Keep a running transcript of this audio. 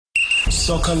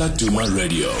Soccer Laduma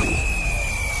Radio.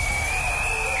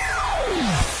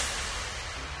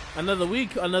 Another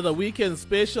week, another weekend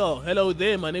special. Hello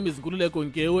there, my name is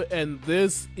Gululeko Nkewe, and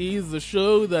this is the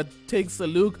show that takes a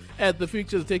look at the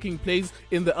fixtures taking place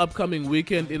in the upcoming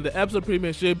weekend in the Absa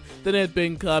Premiership, the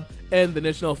Nedbank Cup, and the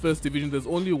National First Division. There's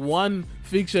only one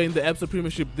fixture in the Absa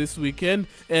Premiership this weekend,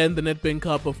 and the Nedbank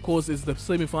Cup, of course, is the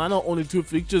semi-final. Only two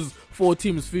fixtures, 4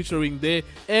 teams featuring there,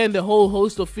 and a whole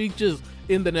host of fixtures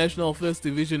in the National First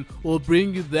Division. We'll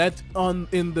bring you that on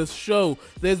in this show.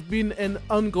 There's been an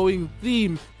ongoing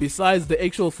theme besides the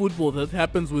actual football that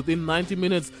happens within 90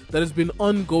 minutes that has been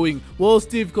ongoing. Will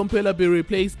Steve Kompela be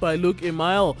replaced by Luke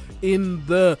Emile in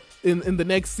the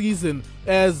next season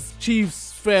as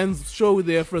Chiefs fans show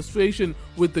their frustration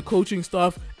with the coaching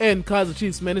staff and Kaizer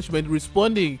Chiefs management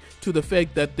responding to the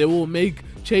fact that they will make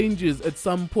changes at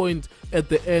some point at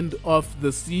the end of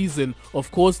the season? Of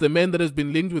course, the man that has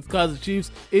been linked with Kaizer Chiefs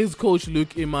is Coach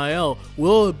Luke Emile.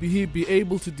 Will he be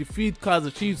able to defeat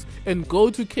Kaizer Chiefs and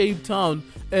go to Cape Town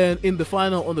and in the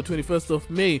final on the 21st of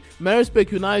May?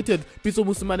 Maritzburg United, Pitso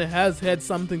Musimane has had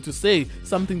something to say,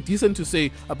 something decent to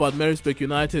say about Maritzburg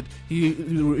United. He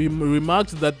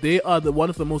remarked that they are one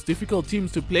of the most difficult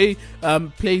teams to play.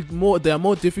 They are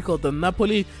more difficult than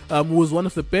Napoli, who was one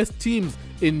of the best teams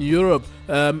in Europe,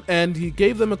 and he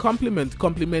gave them a compliment,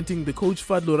 complimenting the coach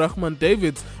Fadlu Rahman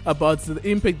Davids about the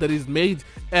impact that he's made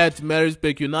at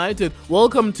Maritzburg United.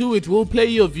 Welcome to it. We'll play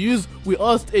your views. We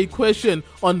asked a question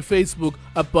on Facebook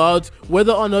about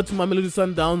whether or not Mamelodi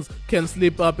Sundowns can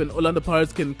slip up and Orlando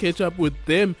Pirates can catch up with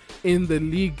them in the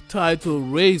league title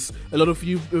race. A lot of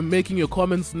you are making your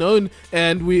comments known,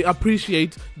 and we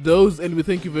appreciate those, and we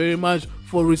thank you very much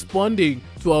for responding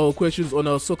to our questions on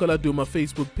our Soccer Laduma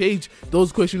Facebook page.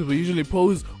 Those questions we usually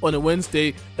pose on a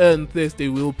Wednesday and Thursday.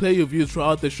 We will play your views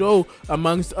throughout the show,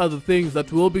 amongst other things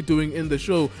that we'll be doing in the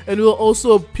show. And we'll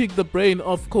also pick the brain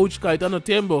of Coach Kaitano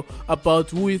Tembo about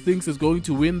who he thinks is going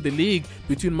to win the league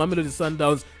between Mamelodi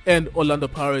Sundowns and Orlando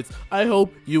Pirates. I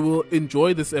hope you will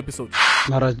enjoy this episode.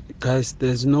 Mara, guys,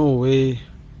 there's no way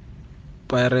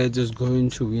Pirates is going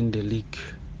to win the league.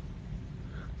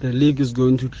 The league is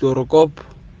going to Chlorokop.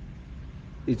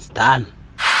 It's done.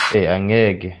 Hey,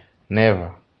 Angege,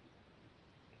 never.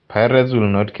 Pirates will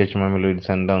not catch Mamelodi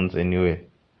Sundowns anyway.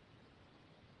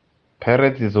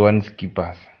 Pirates is one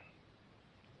skippers.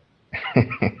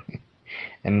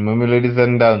 And Mamelodi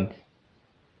Sundowns,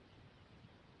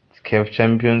 it's CAF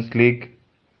Champions League,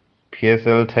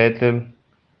 PSL title,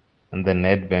 and the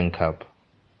Nedbank Cup.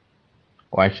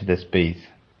 Watch the space.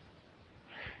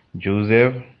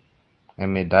 Joseph,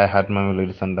 I'm a die-hard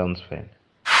Mamelodi Sundowns fan.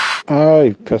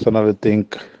 I personally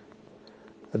think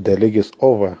the league is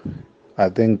over. I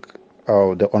think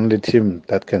the only team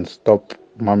that can stop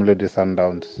Mamelodi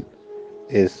Sundowns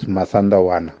is Masanda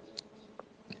Wana.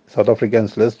 South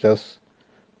Africans, let's just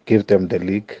give them the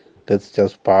league. Let's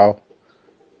just bow.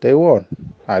 They won.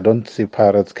 I don't see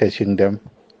Pirates catching them.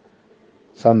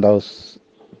 Sundowns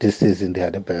this season, they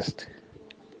are the best.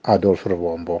 Adolfo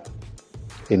Rwombo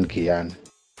in Guyana.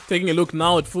 Taking a look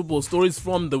now at football stories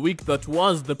from the week that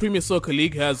was, the Premier Soccer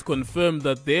League has confirmed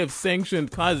that they have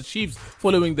sanctioned Kaizer Chiefs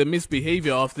following the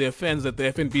misbehavior of their fans at the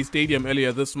FNB Stadium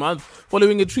earlier this month.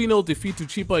 Following a 3-0 defeat to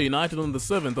Chippa United on the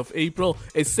 7th of April,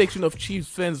 a section of Chiefs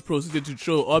fans proceeded to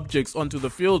throw objects onto the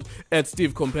field at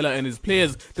Steve Kompela and his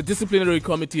players. The disciplinary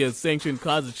committee has sanctioned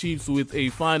Kaizer Chiefs with a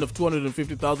fine of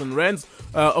 250,000 rands,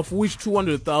 of which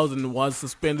 200,000 was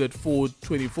suspended for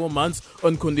 24 months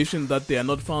on condition that they are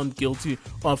not found guilty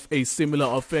of a similar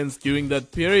offense during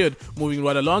that period. Moving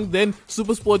right along then,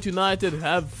 SuperSport United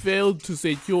have failed to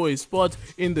secure a spot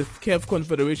in the CAF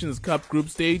Confederations Cup group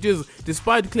stages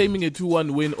despite claiming a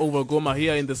 2-1 win over Gor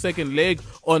Mahia in the second leg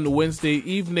on Wednesday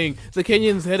evening. The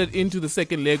Kenyans headed into the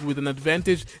second leg with an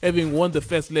advantage, having won the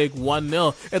first leg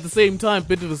 1-0. At the same time,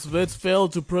 Bidvest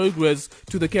failed to progress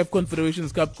to the CAF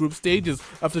Confederations Cup group stages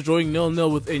after drawing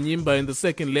 0-0 with Enyimba in the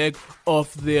second leg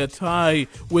of their tie,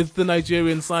 with the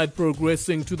Nigerian side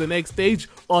progressing to the next stage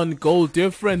on goal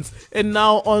difference. And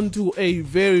now on to a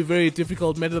very, very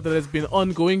difficult matter that has been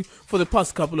ongoing for the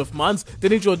past couple of months.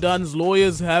 Danny Jordan's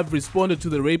lawyers have responded to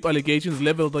the rape allegations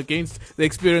leveled against the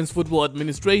experienced football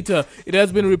administrator. It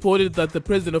has been reported that the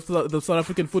president of the South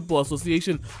African Football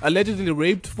Association allegedly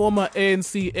raped former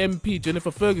ANC MP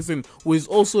Jennifer Ferguson, who is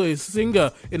also a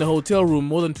singer, in a hotel room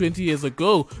more than 20 years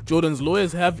ago. Jordan's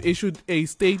lawyers have issued a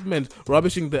statement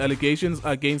rubbishing the allegations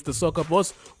against the soccer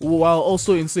boss, while also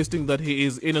also insisting that he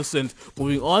is innocent.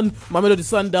 Moving on, Mamelodi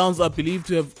Sundowns are believed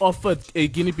to have offered a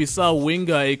Guinea-Bissau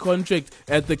winger a contract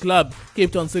at the club.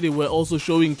 Cape Town City were also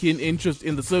showing keen interest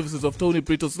in the services of Tony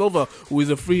Brito Silva, who is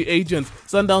a free agent.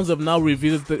 Sundowns have now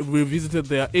revisited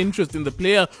their interest in the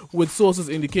player, with sources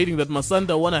indicating that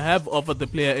Masanda Wana have offered the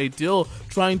player a deal,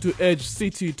 trying to edge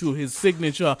City to his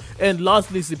signature. And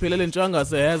lastly, Siphelele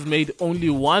Ntshangase has made only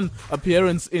one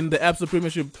appearance in the Absa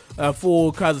Premiership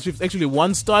for Kaizer Chiefs. Actually,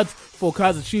 one start for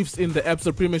Kaizer Chiefs in the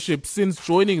Absa Premiership since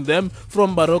joining them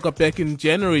from Baroka back in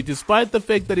January, despite the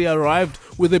fact that he arrived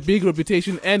with a big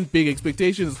reputation and big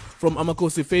expectations from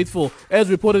Amakosi faithful. As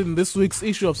reported in this week's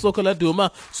issue of Soccer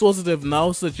Laduma, sources have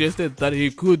now suggested that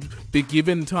he could be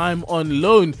given time on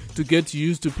loan to get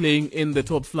used to playing in the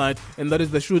top flight. And that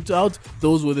is the shootout.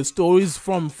 Those were the stories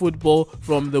from football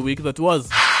from the week that was.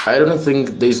 I don't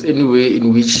think there's any way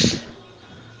in which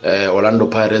Orlando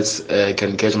Pirates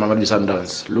can catch Mamelodi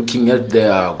Sundowns. Looking at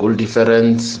their goal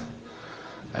difference,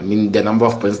 I mean the number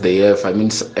of points they have, I mean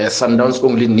Sundowns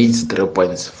only needs 3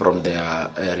 points from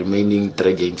their remaining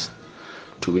 3 games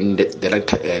to win the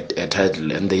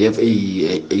title, and they have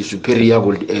a superior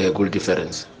goal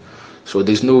difference. So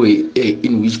there's no way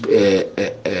in which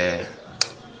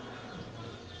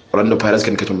Orlando Pirates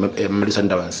can catch Mamelodi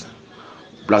Sundowns.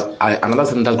 Plus,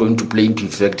 another thing that's going to play into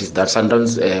effect is that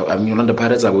Sundowns, Orlando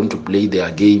Pirates are going to play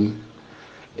their game,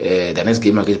 the next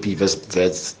game against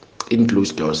PVS in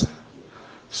closed doors.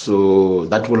 So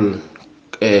that will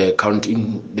count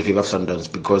in the favor of Sundowns,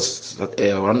 because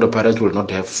Orlando Pirates will not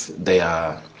have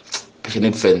their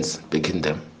passionate fans backing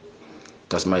them.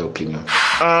 That's my opinion.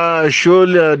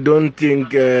 Surely I don't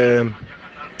think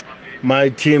my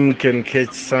team can catch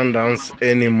Sundowns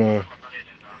anymore.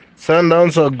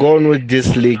 Sundowns are gone with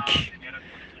this league.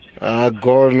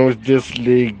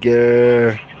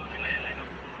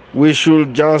 We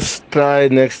should just try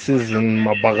next season,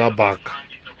 Mabagabak.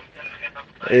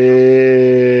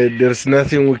 There's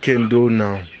nothing we can do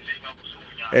now.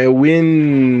 A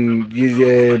win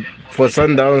for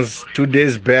Sundowns 2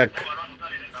 days back,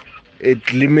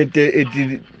 it limited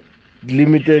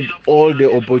all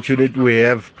the opportunity we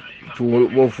have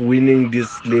of winning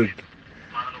this league.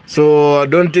 So I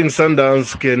don't think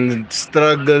Sundowns can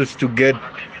struggle to get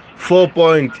 4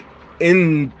 points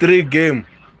in 3 games.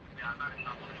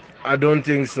 I don't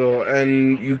think so.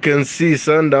 And you can see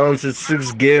Sundowns is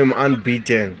 6 games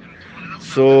unbeaten.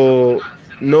 So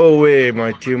no way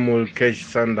my team will catch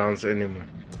Sundowns anymore.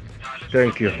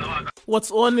 Thank you.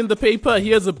 What's on in the paper?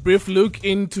 Here's a brief look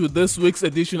into this week's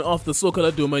edition of the Soccer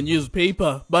Laduma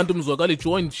newspaper. Bantu Mzwakali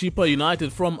joined Chippa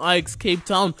United from Ajax Cape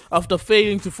Town after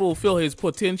failing to fulfill his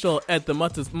potential at the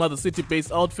Mother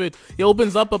City-based outfit. He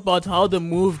opens up about how the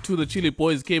move to the Chile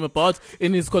Boys came about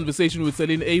in his conversation with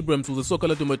Celine Abrams, who's a Soccer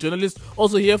Laduma journalist.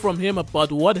 Also hear from him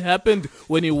about what happened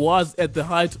when he was at the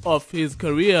height of his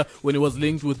career, when he was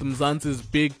linked with Mzansi's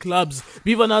big clubs.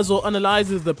 Viva Nazo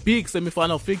analyzes the big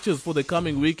semi-final fixtures for the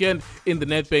coming weekend in the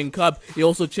Nedbank Cup. He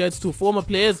also chats to former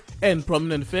players and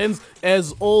prominent fans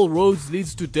as all roads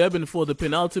leads to Durban for the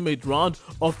penultimate round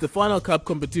of the final cup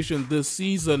competition this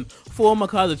season. Former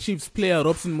Kaizer Chiefs player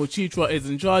Robson Mochitwa is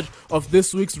in charge of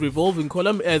this week's revolving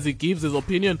column as he gives his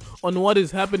opinion on what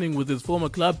is happening with his former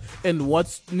club and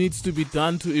what needs to be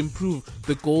done to improve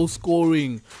the goal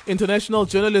scoring. International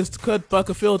journalist Kurt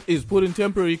Buckerfield is put in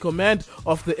temporary command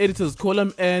of the editor's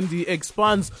column, and he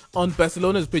expands on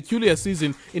Barcelona's peculiar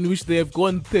season in which they have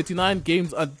gone 39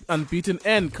 games unbeaten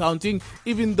and counting,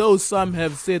 even though some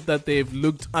have said that they have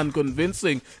looked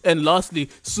unconvincing. And lastly,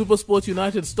 SuperSport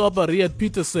United stopper Riyad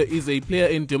Peterson is a player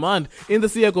in demand. In the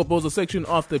Siago Bozo section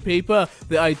of the paper,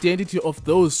 the identity of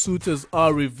those suitors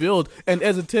are revealed, and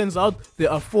as it turns out,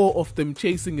 there are 4 of them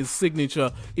chasing his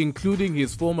signature, including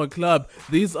his former club.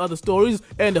 These are the stories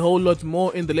and a whole lot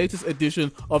more in the latest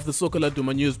edition of the Soccer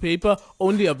Laduma newspaper,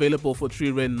 only available for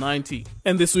R3.90.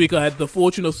 And this week I had the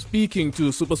fortune of speaking to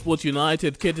SuperSport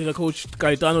United caretaker coach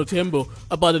Gaetano Tembo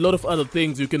about a lot of other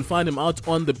things. You can find him out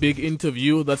on the big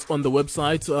interview that's on the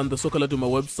website, on the Soccer Laduma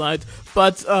website.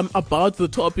 But about the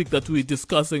topic that we're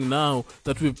discussing now,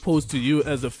 that we've posed to you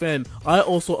as a fan, I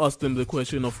also asked him the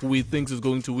question of who he thinks is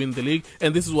going to win the league,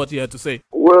 and this is what he had to say.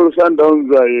 Well,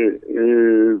 Sundowns are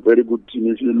a very good team.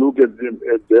 If you look at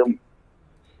them,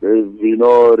 they've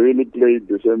really played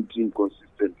the same team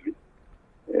consistently.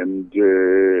 And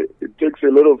it takes a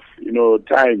lot of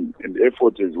time and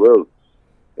effort as well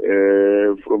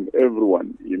from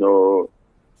everyone to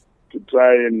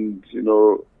try and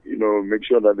make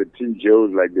sure that the team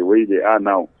gels like the way they are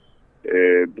now,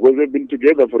 because they've been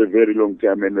together for a very long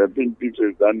time, and I think Peter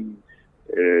has done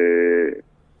a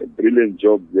brilliant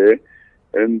job there.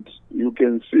 And you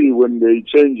can see when they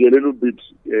change a little bit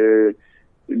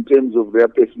in terms of their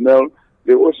personnel,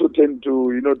 they also tend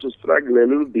to, to struggle a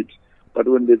little bit. But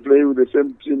when they play with the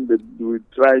same team that we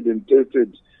tried and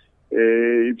tested,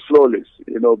 it's flawless,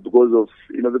 because of,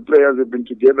 the players have been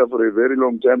together for a very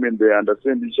long time and they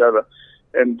understand each other.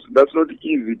 And that's not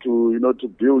easy to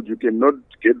build. You cannot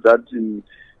get that in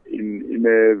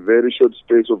a very short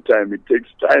space of time. It takes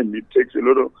time. It takes a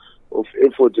lot of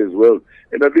effort as well.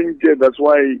 And I think that's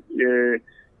why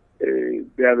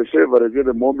they are the favorites at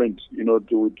the moment, to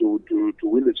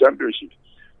win the championship.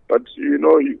 But, you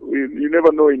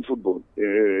never know in football.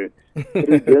 3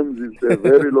 games is a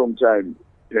very long time.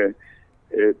 3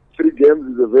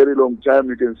 games is a very long time.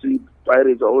 You can see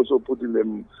Pirates are also putting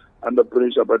them under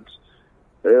pressure. But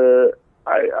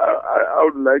I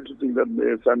would like to think that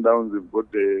the Sundowns have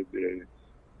got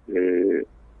the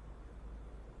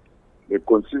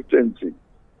consistency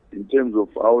in terms of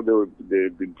how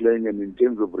they've been playing and in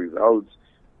terms of results.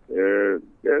 They're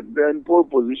in pole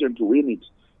position to win it.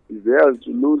 It's theirs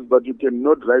to lose, but you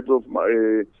cannot write off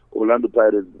Orlando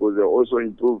Pirates because they're also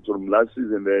improved from last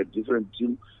season. They're a different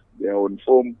team. They are on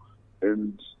form.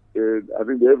 And I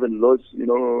think they haven't lost,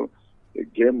 a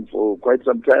game for quite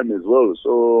some time as well.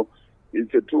 So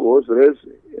it's a 2-horse race,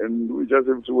 and we just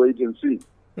have to wait and see.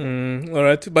 All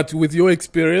right, but with your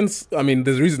experience, I mean,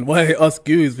 the reason why I ask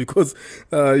you is because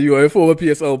you are a former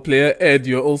PSL player and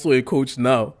you're also a coach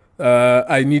now.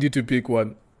 I need you to pick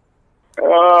one.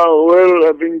 Well,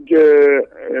 I think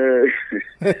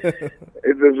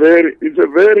it's a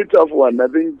very tough one. I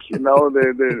think now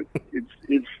the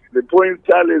point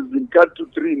tally has been cut to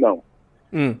 3 now.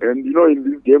 And in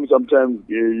this game sometimes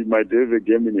you might have a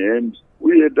game in hand.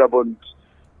 We had about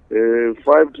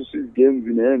 5 to 6 games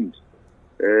in hand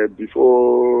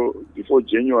before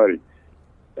January,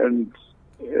 and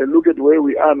look at where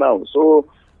we are now. So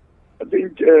I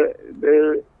think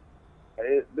the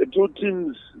 2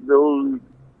 teams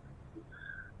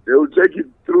they will take it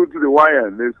through to the wire.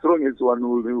 The strongest one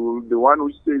will the one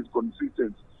who stays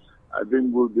consistent. I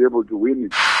think will be able to win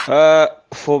it.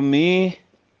 For me,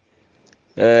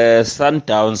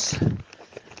 Sundowns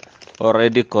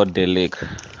already got the league.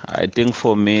 I think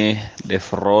for me, they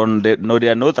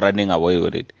are not running away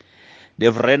with it.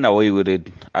 They've ran away with it.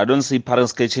 I don't see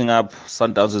Parents catching up.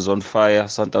 Sundowns is on fire.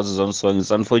 Sundowns is on swing.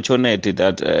 It's unfortunate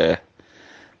that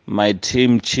my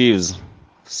team Chiefs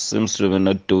seems to be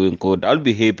not doing good. I'll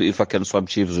be happy if I can swap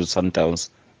Chiefs with Sundowns.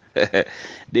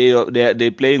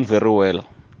 They're playing very well.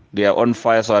 They are on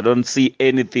fire, so I don't see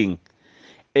anything,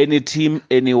 any team,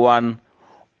 anyone,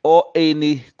 or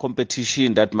any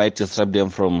competition that might disrupt them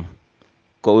from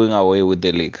going away with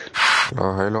the league.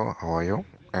 Hello, how are you?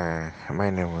 My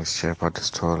name is Shepard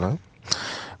Stoller.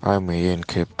 I'm here in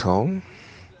Cape Town.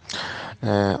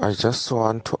 I just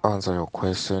want to answer your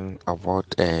question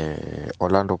about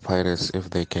Orlando Pirates, if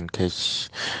they can catch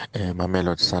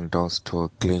Mamelodi Sundowns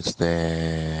to clinch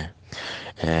the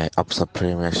ABSA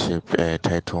Premiership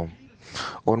title.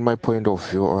 On my point of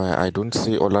view, I don't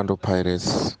see Orlando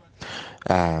Pirates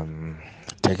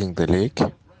taking the league.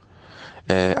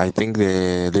 I think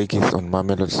the league is on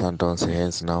Mamelodi Sundowns'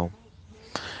 hands now.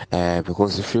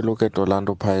 Because if you look at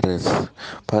Orlando Pirates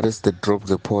they dropped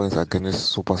the points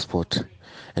against SuperSport.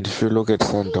 And if you look at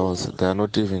Sundowns, they are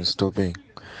not even stopping.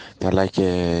 They're like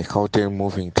a Gauteng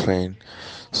moving train.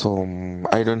 So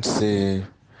I don't see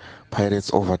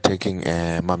Pirates overtaking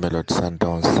Mamelodi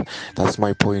Sundowns. That's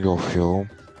my point of view.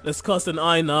 Let's cast an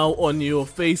eye now on your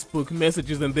Facebook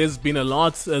messages, and there's been a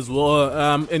lot as well,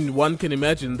 and one can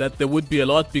imagine that there would be a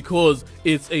lot because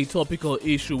it's a topical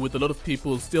issue with a lot of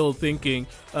people still thinking,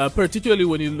 particularly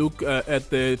when you look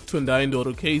at the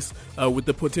Tundai case, with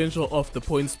the potential of the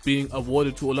points being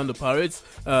awarded to Orlando Pirates,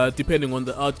 depending on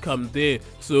the outcome there.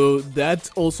 So that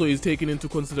also is taken into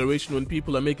consideration when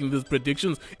people are making these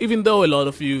predictions, even though a lot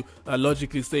of you are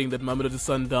logically saying that Mamelodi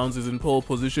Sundowns is in pole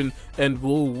position and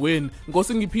will win.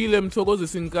 Phile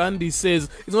Mtokozi Sinkandi says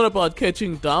it's not about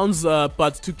catching Downs,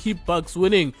 but to keep Bucs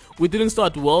winning. We didn't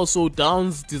start well, so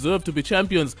Downs deserve to be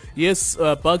champions. Yes,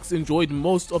 Bucs enjoyed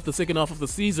most of the second half of the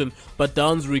season, but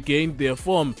Downs regained their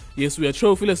form. Yes, we are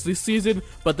trophyless this season,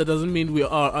 but that doesn't mean we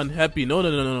are unhappy.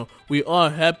 No. We are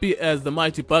happy as the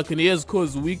mighty Buccaneers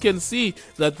because we can see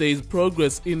that there is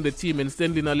progress in the team. And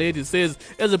Stanley Naledi says,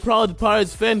 as a proud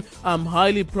Pirates fan, I'm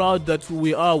highly proud that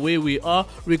we are where we are,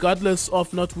 regardless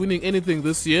of not winning anything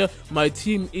this year. My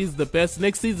team is the best.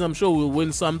 Next season, I'm sure we'll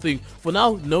win something. For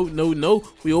now, no.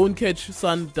 We won't catch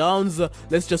Sundowns.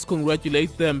 Let's just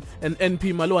congratulate them. And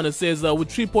NP Maluana says,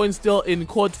 with 3 points still in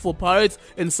court for Pirates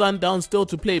and Sundowns still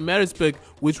to play Maritzburg,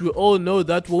 which we all know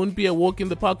that won't be a walk in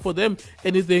the park for them,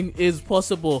 anything is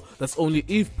possible. That's only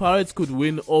if Pirates could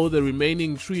win all the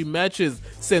remaining 3 matches.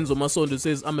 Senzo Masondo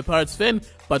says, I'm a Pirates fan,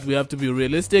 but we have to be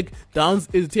realistic. Downs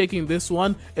is taking this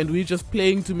one, and we're just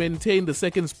playing to maintain the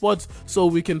second spot so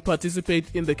we can participate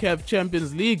in the CAF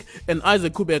Champions League. And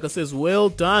Isaac Kubeka says, well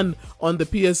done on the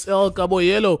PSL,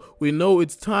 Kaboyelo. We know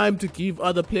it's time to give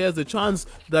other players a chance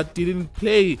that didn't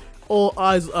play. All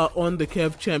eyes are on the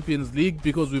CAF Champions League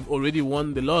because we've already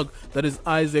won the log. That is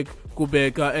Isaac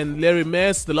Kubeka. And Larry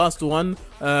Mess, the last one,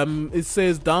 it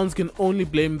says Downs can only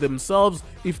blame themselves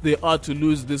if they are to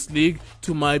lose this league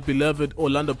to my beloved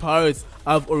Orlando Pirates.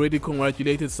 I've already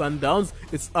congratulated Sundowns.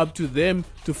 It's up to them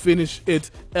to finish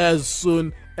it as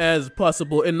soon as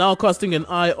possible. And now casting an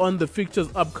eye on the fixtures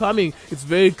upcoming, it's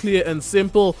very clear and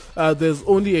simple. There's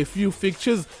only a few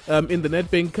fixtures in the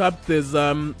Nedbank Cup. There's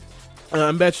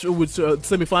match with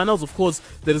semi-finals. Of course,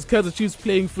 there is Kaizer Chiefs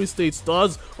playing Free State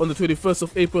Stars on the 21st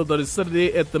of April. That is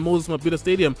Saturday at the Moses Mabhida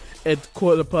Stadium at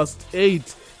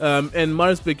 8:15. And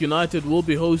Maritzburg United will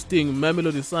be hosting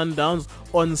Mamelodi Sundowns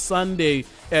on Sunday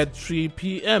at 3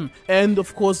 p.m. And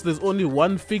of course, there's only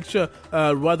one fixture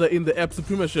rather in the Absa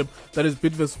Premiership. That is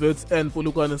Bidvest Wits and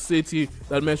Polokwane City.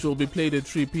 That match will be played at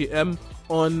 3 p.m.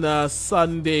 on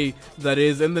Sunday, that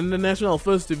is. And then the National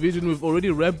First Division, we've already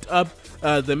wrapped up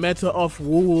the matter of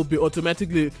who will be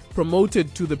automatically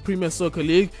promoted to the Premier Soccer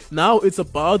League. Now it's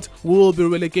about who will be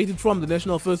relegated from the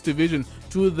National First Division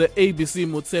to the ABC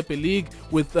Motsepe League,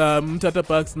 with Mthatha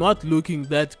Bucs not looking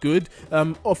that good.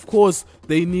 Of course,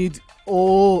 they need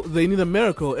a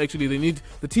miracle. Actually, they need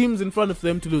the teams in front of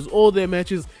them to lose all their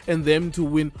matches and them to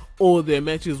win all their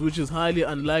matches, which is highly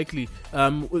unlikely.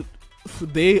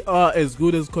 They are as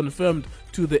good as confirmed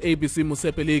to the ABC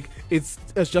Motsepe League. It's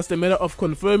just a matter of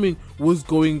confirming who's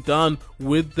going down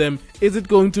with them. Is it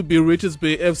going to be Richards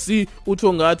Bay FC,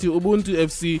 Utongati, Ubuntu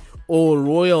FC, or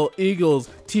Royal Eagles,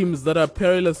 teams that are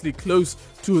perilously close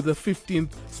to the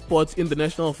 15th spot in the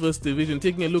National First Division?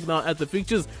 Taking a look now at the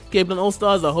fixtures, Cape Town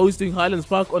All-Stars are hosting Highlands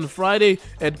Park on Friday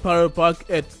at Paro Park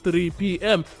at 3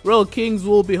 p.m. Royal Kings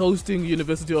will be hosting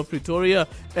University of Pretoria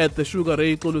at the Sugar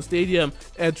Ray Xolo Stadium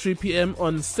at 3 p.m.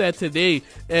 on Saturday.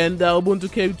 And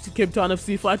Ubuntu Cape Town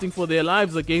FC fighting for their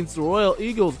lives against the Royal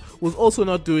Eagles was also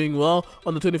not doing well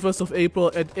on the 21st of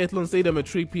April at Athlone Stadium at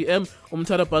 3 p.m.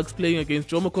 Mthatha Bucs playing against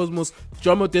Jomo Cosmos.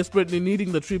 Jomo desperately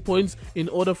needing the 3 points in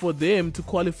order for them to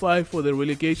qualify for the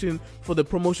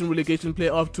promotion relegation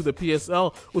playoff to the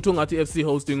PSL. Utongati FC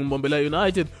hosting Mbombela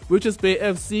United. Richards Bay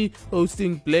FC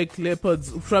hosting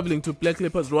traveling to Black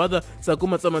Leopards rather.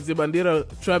 Sakuma Tsamatsi Bandera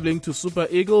traveling to Super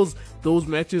Eagles. Those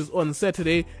matches on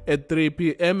Saturday at 3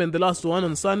 p.m. And the last one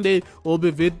on Sunday will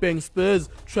be Witbank Spurs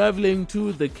traveling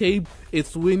to the Cape.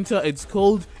 It's winter, it's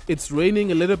cold, it's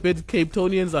raining a little bit. Cape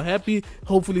Townians are happy.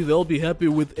 Hopefully they'll be happy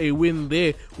with a win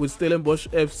there, with Stellenbosch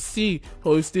FC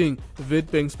hosting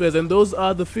Witbank Spurs. And those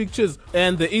are the fixtures.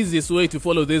 And the easiest way to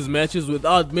follow these matches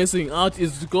without missing out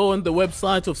is to go on the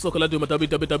website of Soccer Laduma,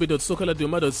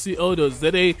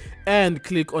 www.soccerladuma.co.za, and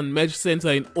click on Match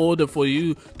Center in order for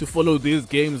you to follow these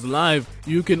games live.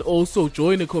 You can also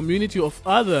join a community of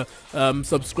other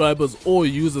subscribers or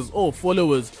users or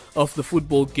followers of the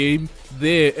football game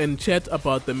there and chat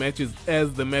about the matches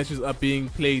as the matches are being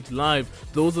played live.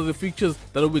 Those are the fixtures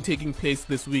that will be taking place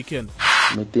this weekend.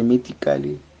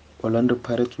 Mathematically, Orlando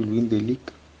Pirates will win the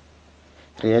league.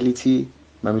 Reality,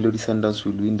 Mamelodi Sundowns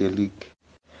will win the league.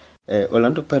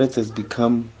 Orlando Pirates has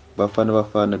become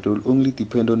Bafana. They will only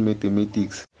depend on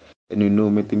mathematics. And you know,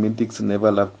 mathematics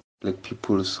never love black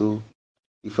people. So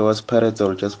if I was Pirates, I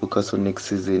would just focus on next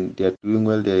season. They are doing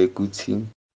well, they are a good team.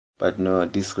 But no,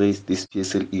 this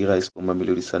PSL era is for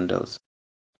Mamelodi Sundowns.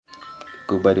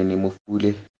 Go by the name of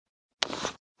Pule.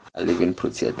 I live in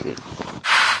Protea.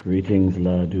 Greetings,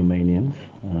 La Dumanians.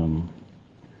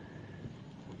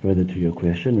 Further to your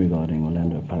question regarding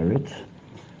Orlando Pirates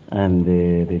and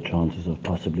their chances of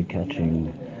possibly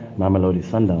catching Mamelodi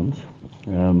Sundowns,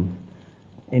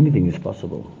 anything is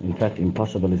possible. In fact,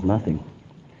 impossible is nothing.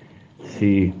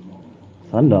 See,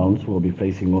 Sundowns will be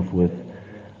facing off with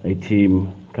a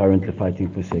team currently fighting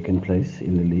for second place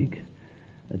in the league,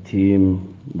 a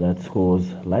team that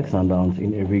scores like Sundowns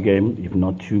in every game, if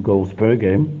not 2 goals per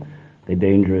game. They're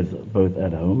dangerous both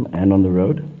at home and on the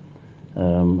road,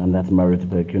 and that's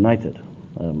Maritzburg United,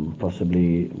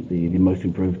 possibly the most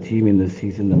improved team in the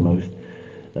season, the most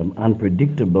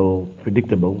predictable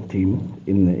team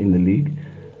in the league,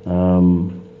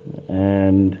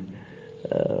 and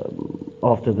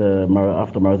after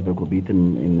Maritzburg will beat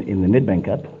them in the Nedbank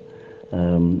Cup,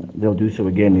 they'll do so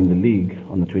again in the league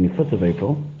on the 25th of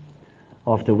April,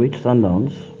 after which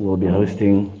Sundowns will be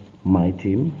hosting my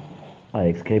team,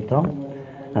 Ajax Cape Town,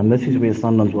 and this is where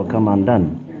Sundowns will come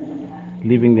undone.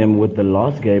 leaving them with the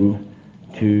last game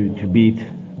to beat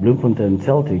Bloemfontein and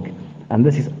Celtic, and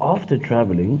this is after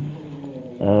traveling,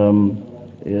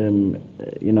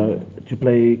 to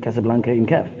play Casablanca in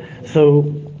CAF. So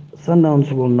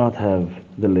Sundowns will not have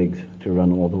the legs to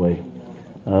run all the way,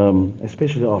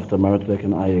 especially after Maritzburg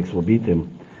and Ajax will beat them.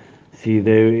 See,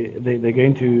 they're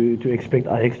going to expect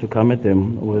Ajax to come at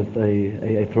them with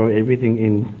a throw everything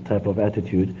in type of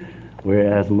attitude,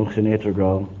 whereas Mohsen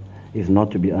Etergal is not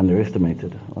to be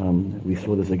underestimated. We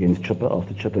saw this against Chipper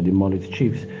after Chipper demolished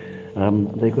Chiefs.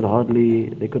 They could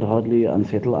hardly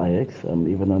unsettle Ajax,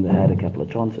 even though they had a couple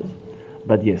of chances.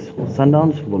 But yes,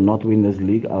 Sundowns will not win this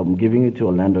league. I'm giving it to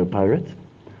Orlando Pirates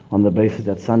on the basis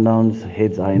that Sundowns'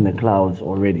 heads are in the clouds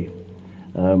already.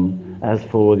 As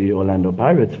for the Orlando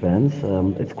Pirates fans,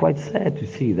 it's quite sad to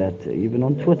see that even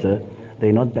on Twitter,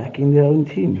 they're not backing their own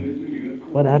team.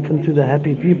 What happened to the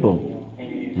happy people?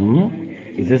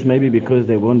 Is this maybe because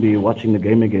they won't be watching the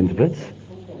game against Bucs?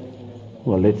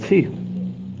 Well, let's see.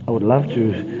 I would love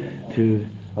to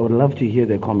hear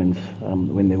their comments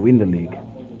when they win the league.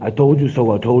 I told you so,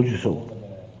 I told you so.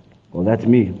 Well, that's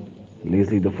me,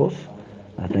 Leslie DeFos.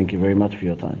 I thank you very much for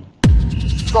your time.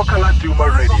 Soccer Duma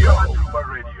Radio.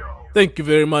 Thank you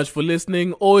very much for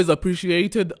listening. Always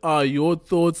appreciated are your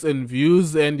thoughts and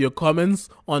views and your comments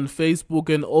on Facebook,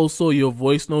 and also your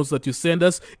voice notes that you send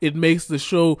us. It makes the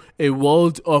show a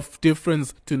world of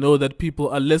difference to know that people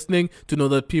are listening, to know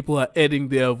that people are adding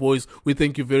their voice. We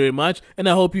thank you very much, and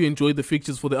I hope you enjoy the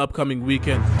fixtures for the upcoming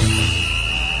weekend.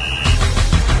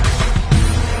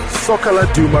 Soccer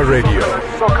Duma Radio.